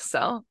you.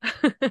 So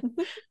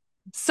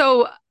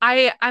So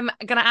I'm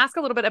gonna ask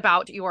a little bit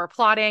about your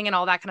plotting and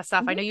all that kind of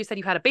stuff. I know Mhm. you said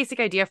you had a basic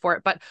idea for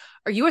it, but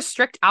are you a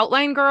strict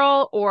outline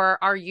girl, or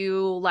are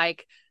you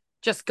like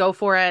just go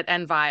for it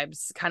and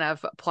vibes kind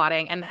of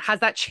plotting? And has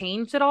that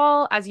changed at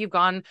all as you've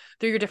gone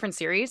through your different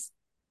series?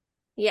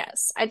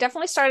 Yes, I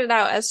definitely started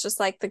out as just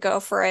like the go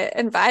for it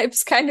and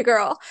vibes kind of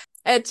girl.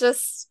 It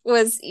just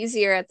was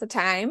easier at the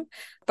time.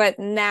 But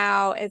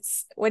now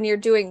it's when you're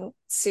doing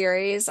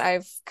series,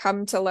 I've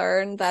come to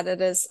learn that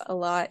it is a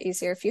lot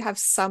easier if you have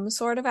some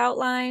sort of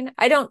outline.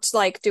 I don't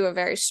like do a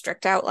very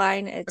strict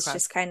outline. It's Okay.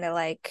 just kind of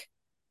like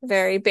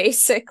very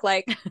basic,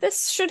 like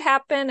this should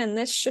happen and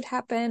this should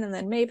happen. And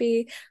then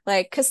maybe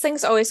like, because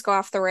things always go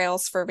off the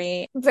rails for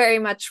me, very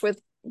much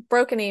with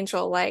Broken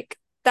Angel, like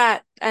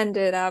that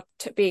ended up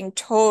being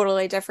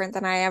totally different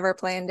than I ever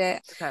planned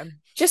it. Okay.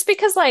 Just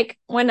because, like,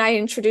 when I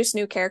introduce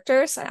new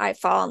characters, I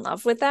fall in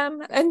love with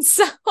them. And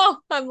so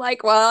I'm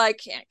like, well, I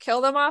can't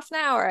kill them off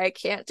now, or I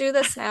can't do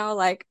this now.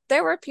 Like,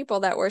 there were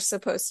people that were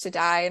supposed to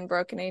die in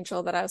Broken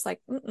Angel that I was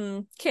like,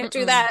 can't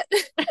do Mm-mm. that.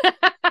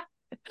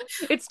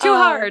 It's too uh,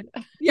 hard.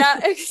 yeah,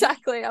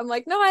 exactly. I'm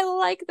like, no, I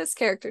like this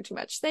character too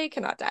much. They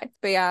cannot die.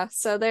 But yeah,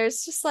 so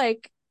there's just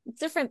like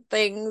different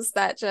things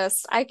that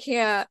just I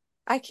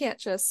can't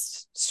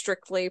just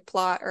strictly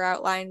plot or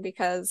outline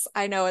because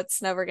I know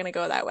it's never going to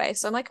go that way.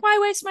 So I'm like, why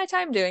waste my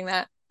time doing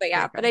that? But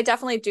yeah, but Okay. I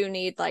definitely do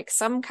need like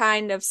some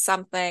kind of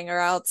something or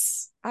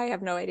else I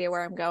have no idea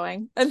where I'm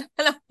going. And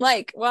I'm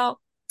like,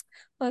 well,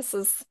 this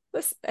is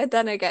this. And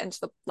then I get into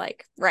the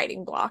like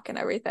writing block and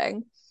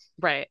everything.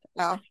 Right.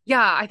 Oh,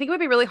 Yeah, I think it would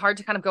be really hard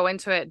to kind of go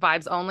into it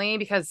vibes only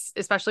because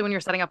especially when you're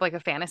setting up like a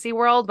fantasy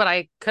world, but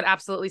I could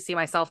absolutely see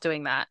myself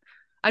doing that.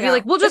 I'd be yeah.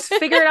 like, we'll just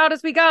figure it out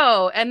as we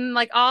go. And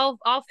like I'll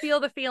feel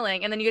the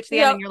feeling. And then you get to the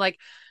end and Yep. you're like,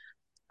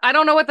 I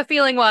don't know what the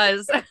feeling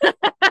was.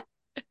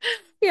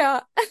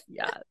 Yeah.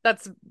 Yeah,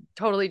 that's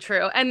totally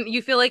true. And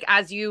you feel like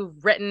as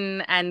you've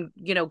written and,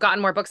 gotten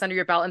more books under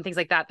your belt and things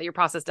like that, that your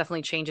process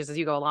definitely changes as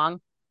you go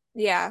along.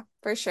 Yeah,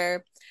 for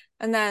sure.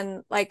 And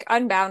then like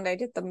Unbound, I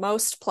did the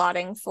most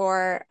plotting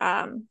for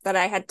that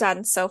I had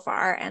done so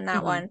far, and that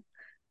Hmm. one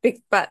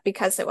but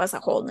because it was a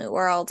whole new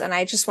world and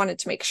I just wanted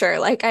to make sure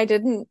like I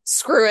didn't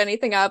screw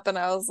anything up, and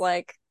I was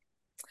like,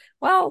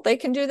 well, they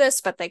can do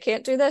this, but they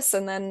can't do this,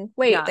 and then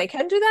wait, Yeah. they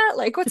can do that?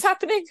 Like what's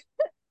happening?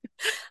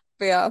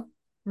 But yeah.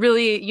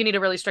 Really, you need a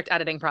really strict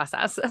editing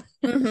process.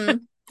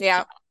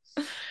 Yeah.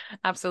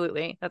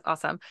 Absolutely. That's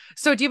awesome.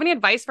 So do you have any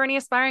advice for any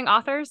aspiring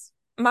authors?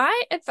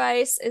 My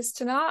advice is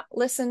to not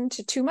listen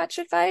to too much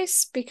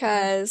advice Mhm.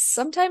 because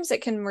sometimes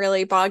it can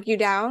really bog you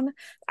down.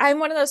 I'm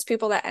one of those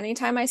people that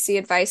anytime I see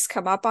advice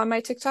come up on my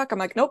TikTok, I'm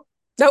like, nope,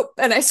 nope,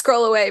 and I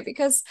scroll away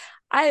because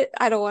I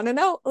don't want to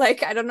know.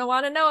 Like I don't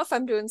want to know if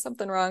I'm doing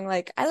something wrong.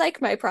 Like I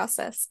like my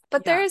process.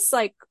 But there Yeah. is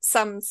like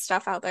some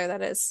stuff out there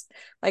that is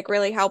like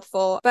really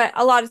helpful. But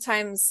a lot of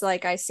times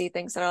like I see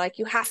things that are like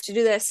you have to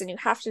do this and you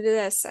have to do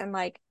this and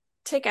like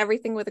take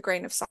everything with a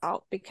grain of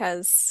salt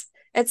because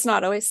it's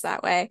not always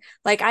that way.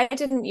 Like I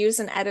didn't use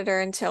an editor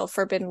until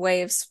Forbidden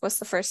Waves was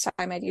the first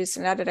time I'd used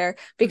an editor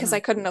because Hmm. I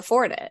couldn't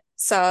afford it.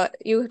 So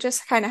you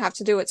just kind of have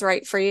to do what's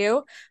right for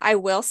you. I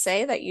will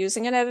say that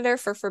using an editor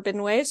for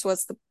Forbidden Waves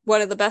was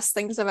one of the best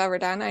things I've ever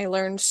done. I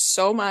learned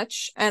so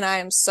much and I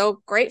am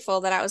so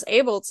grateful that I was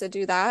able to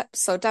do that.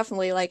 So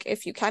definitely like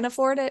if you can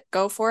afford it,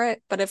 go for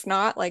it. But if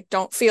not, like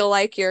don't feel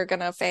like you're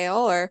gonna fail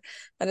or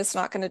that it's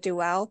not gonna do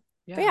well.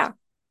 But Yeah. yeah.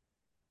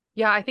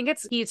 Yeah, I think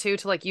it's key too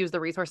to like use the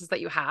resources that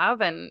you have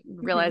and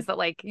Mhm. realize that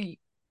like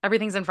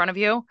everything's in front of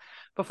you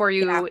before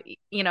Yeah.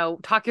 you,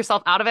 talk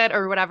yourself out of it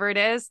or whatever it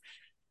is,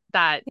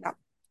 that Yeah.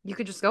 you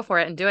could just go for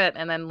it and do it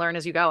and then learn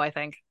as you go, I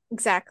think.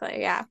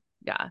 Exactly. Yeah.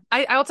 Yeah.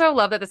 I also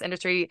love that this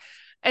industry,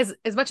 as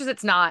much as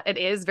it's not, it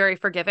is very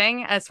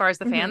forgiving as far as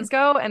the Hmm. fans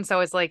go. And so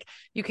it's like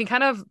you can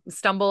kind of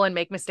stumble and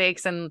make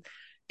mistakes and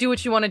do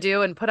what you want to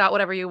do and put out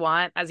whatever you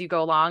want as you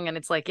go along. And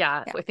it's like,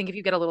 yeah, Yeah. I think if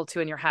you get a little too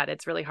in your head,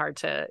 it's really hard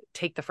to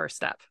take the first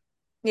step.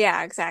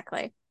 Yeah,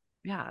 exactly.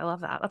 Yeah, I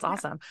love that. That's Yeah.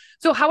 awesome.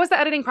 So how was the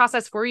editing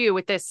process for you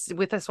with this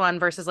one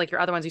versus like your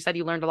other ones? You said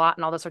you learned a lot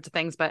and all those sorts of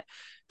things, but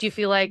do you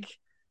feel like,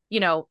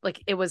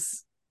 like it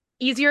was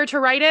easier to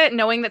write it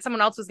knowing that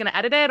someone else was going to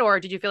edit it, or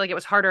did you feel like it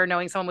was harder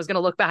knowing someone was going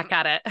to look back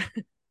at it?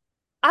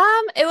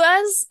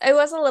 It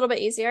was a little bit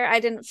easier. I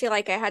didn't feel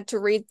like I had to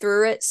read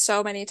through it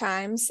so many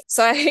times.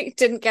 So I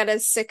didn't get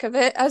as sick of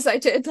it as I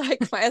did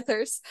like my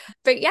others.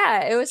 But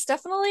yeah, it was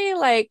definitely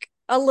like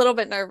a little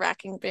bit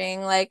nerve-wracking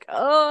being like,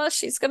 oh,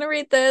 she's gonna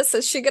read this.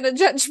 Is she gonna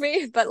judge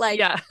me? But like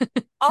Yeah.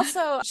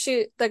 also,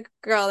 the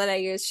girl that I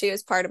used, she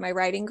was part of my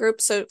writing group,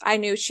 so I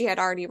knew she had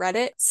already read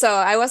it. So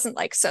I wasn't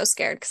like so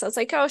scared because I was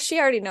like, oh, she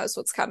already knows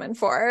what's coming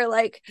for her.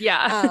 Like,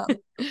 Yeah.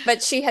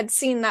 but she had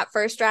seen that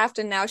first draft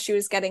and now she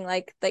was getting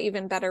like the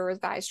even better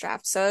revised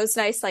draft. So it was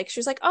nice. Like she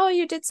was like, oh,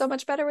 you did so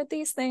much better with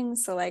these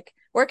things. So like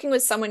working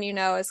with someone you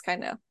know is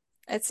kind of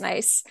it's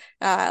nice.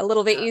 A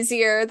little bit Yeah.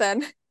 easier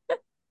than a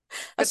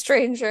But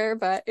stranger,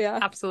 but yeah.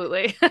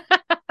 absolutely.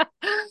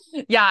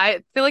 Yeah,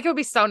 I feel like it would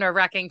be so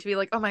nerve-wracking to be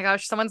like, oh my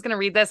gosh, someone's gonna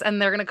read this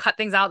and they're gonna cut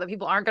things out that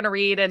people aren't gonna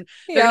read and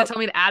they're gonna Yep. tell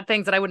me to add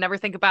things that I would never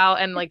think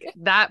about. And like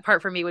that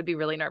part for me would be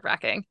really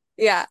nerve-wracking.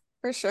 Yeah,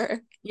 for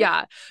sure.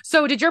 Yeah.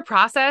 So did your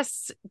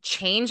process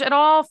change at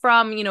all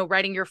from,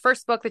 writing your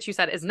first book that you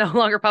said is no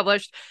longer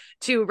published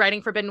to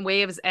writing Forbidden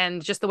Waves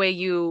and just the way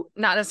you,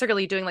 not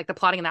necessarily doing like the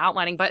plotting and the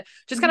outlining, but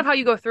just kind of how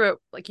you go through it?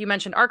 Like you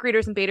mentioned ARC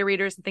readers and beta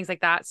readers and things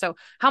like that. So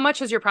how much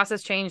has your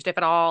process changed, if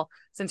at all,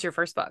 since your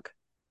first book?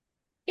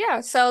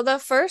 Yeah, so the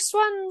first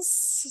ones,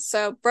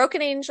 so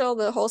Broken Angel,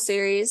 the whole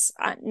series,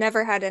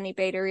 never had any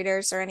beta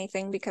readers or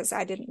anything because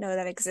I didn't know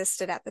that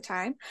existed at the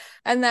time.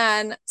 And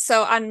then,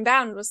 so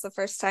Unbound was the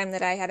first time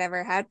that I had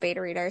ever had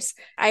beta readers.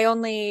 I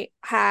only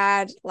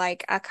had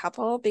like a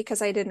couple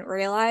because I didn't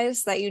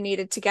realize that you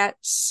needed to get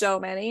so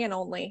many and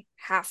only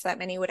half that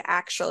many would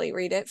actually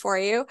read it for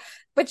you,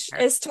 which Sure.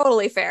 is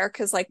totally fair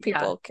because like Yeah.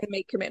 people can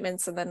make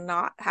commitments and then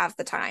not have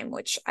the time,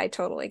 which I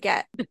totally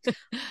get.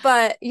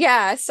 But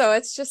yeah, so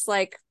it's just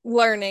like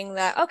learning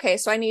that, okay,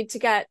 so I need to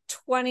get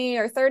 20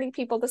 or 30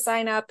 people to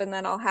sign up, and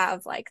then I'll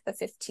have like the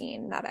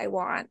 15 that I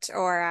want.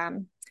 Or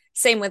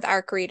same with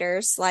ARC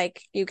readers,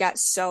 like you get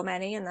so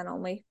many, and then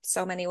only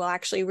so many will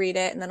actually read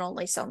it, and then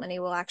only so many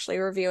will actually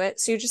review it.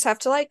 So you just have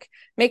to like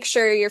make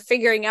sure you're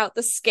figuring out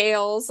the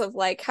scales of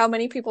like how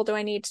many people do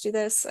I need to do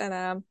this.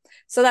 And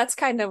so that's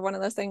kind of one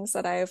of the things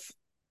that I've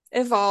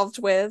evolved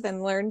with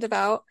and learned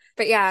about.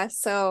 But yeah,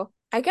 so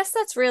I guess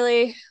that's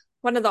really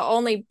one of the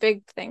only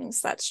big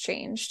things that's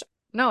changed.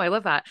 No, I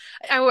love that.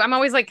 I'm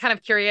always like kind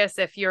of curious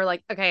if you're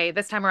like, okay,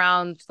 this time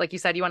around, like you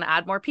said, you want to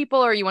add more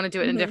people or you want to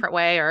do it in a Hmm. different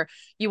way, or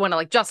you want to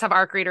like just have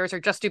ARC readers or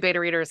just do beta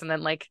readers and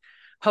then like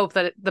hope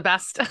that the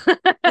best.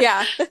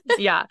 Yeah.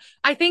 Yeah.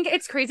 I think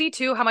it's crazy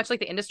too how much like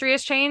the industry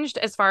has changed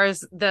as far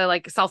as the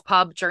like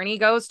self-pub journey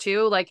goes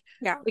too.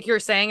 Yeah. Like you were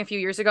saying a few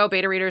years ago,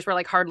 beta readers were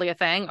like hardly a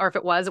thing, or if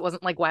it was, it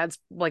wasn't like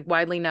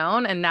widely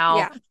known. And now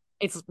Yeah.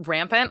 it's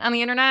rampant on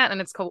the internet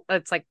and it's cool.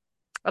 It's like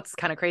that's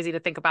kind of crazy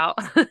to think about.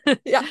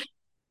 Yeah.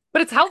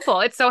 But it's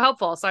helpful. It's so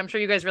helpful. So I'm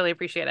sure you guys really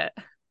appreciate it.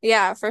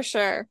 Yeah, for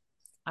sure.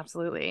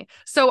 Absolutely.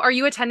 So are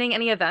you attending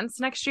any events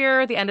next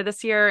year, the end of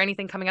this year,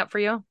 anything coming up for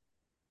you?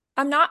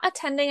 I'm not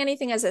attending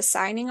anything as a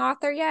signing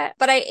author yet,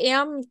 but I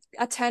am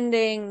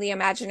attending the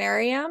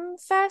Imaginarium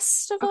Okay.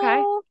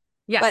 Festival.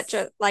 But Yes.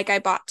 just like I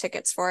bought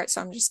tickets for it, so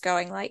I'm just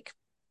going like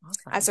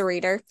as Awesome. a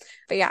reader.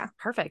 But yeah,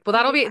 Perfect. Well,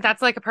 that'll be fun.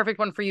 that's like a perfect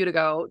one for you to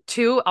go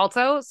to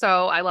also.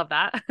 So I love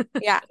that.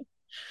 Yeah.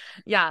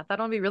 Yeah,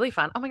 that'll be really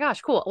fun. Oh my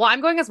gosh, cool. Well,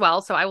 I'm going as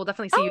well. So I will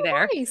definitely see you Oh,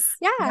 there. nice.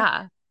 Yeah.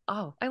 Yeah.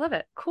 Oh, I love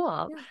it.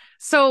 Cool. Yeah.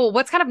 So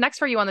what's kind of next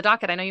for you on the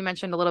docket? I know you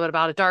mentioned a little bit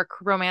about a dark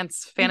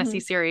romance fantasy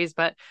Mhm. series,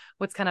 but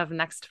what's kind of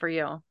next for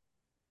you?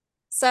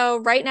 So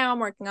right now I'm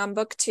working on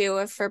book 2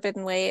 of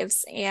Forbidden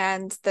Waves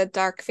and the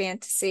dark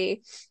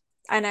fantasy,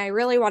 and I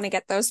really want to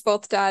get those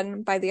both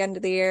done by the end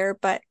of the year,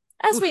 but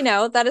as we Oof.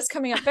 know, that is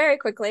coming up very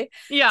quickly.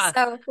 Yeah.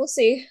 So we'll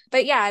see.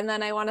 But yeah, and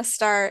then I want to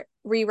start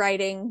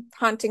rewriting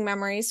Haunting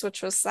Memories,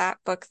 which was that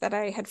book that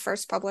I had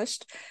first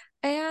published.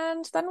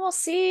 And then we'll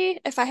see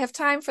if I have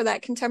time for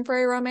that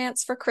contemporary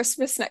romance for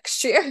Christmas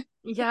next year.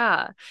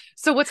 Yeah.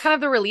 So what's kind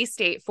of the release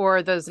date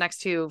for those next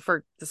two,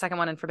 for the second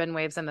one and Forbidden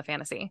Waves and the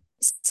fantasy?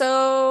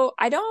 So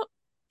I don't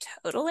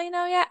totally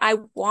know yet. I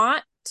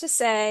want to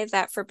say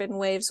that Forbidden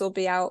Waves will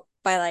be out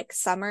by like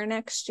summer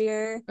next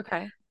year.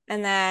 Okay.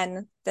 And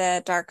then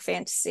the dark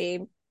fantasy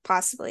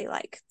possibly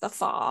like the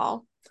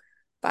fall.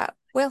 But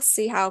we'll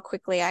see how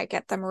quickly I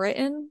get them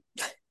written.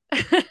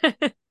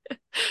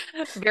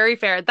 Very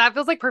fair. That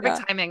feels like perfect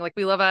Yeah. timing. Like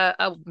we love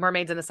a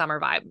mermaids in the summer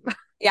vibe.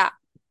 Yeah,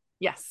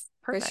 Yes.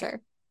 for Perfect.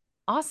 sure.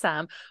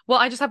 Awesome. Well,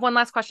 I just have one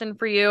last question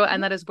for you, and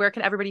Mhm. that is, where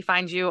can everybody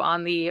find you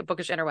on the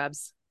bookish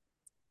interwebs?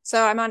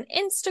 So I'm on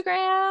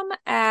Instagram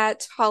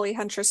at Holly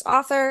Huntress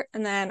Author,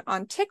 and then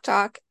on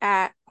TikTok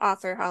at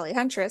Author Holly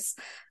Huntress.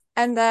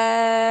 And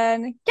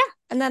then, yeah,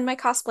 and then my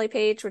cosplay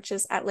page, which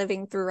is at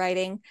Living Through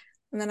Writing.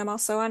 And then I'm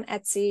also on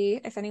Etsy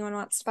if anyone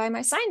wants to buy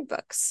my signed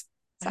books.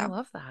 I So,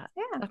 love that.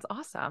 yeah. That's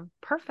awesome.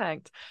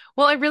 Perfect.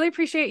 Well, I really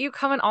appreciate you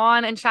coming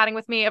on and chatting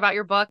with me about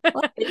your book.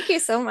 Well, thank you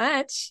so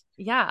much.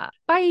 Yeah.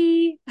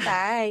 Bye.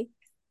 Bye.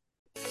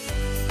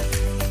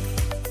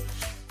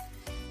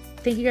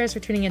 Thank you guys for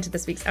tuning into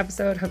this week's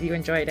episode. Hope you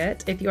enjoyed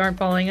it. If you aren't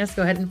following us,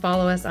 go ahead and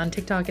follow us on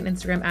TikTok and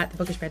Instagram at the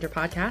Bookish Banter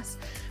Podcast.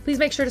 Please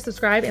make sure to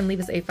subscribe and leave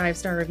us a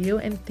 5-star review.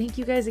 And thank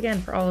you guys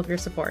again for all of your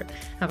support.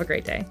 Have a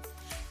great day.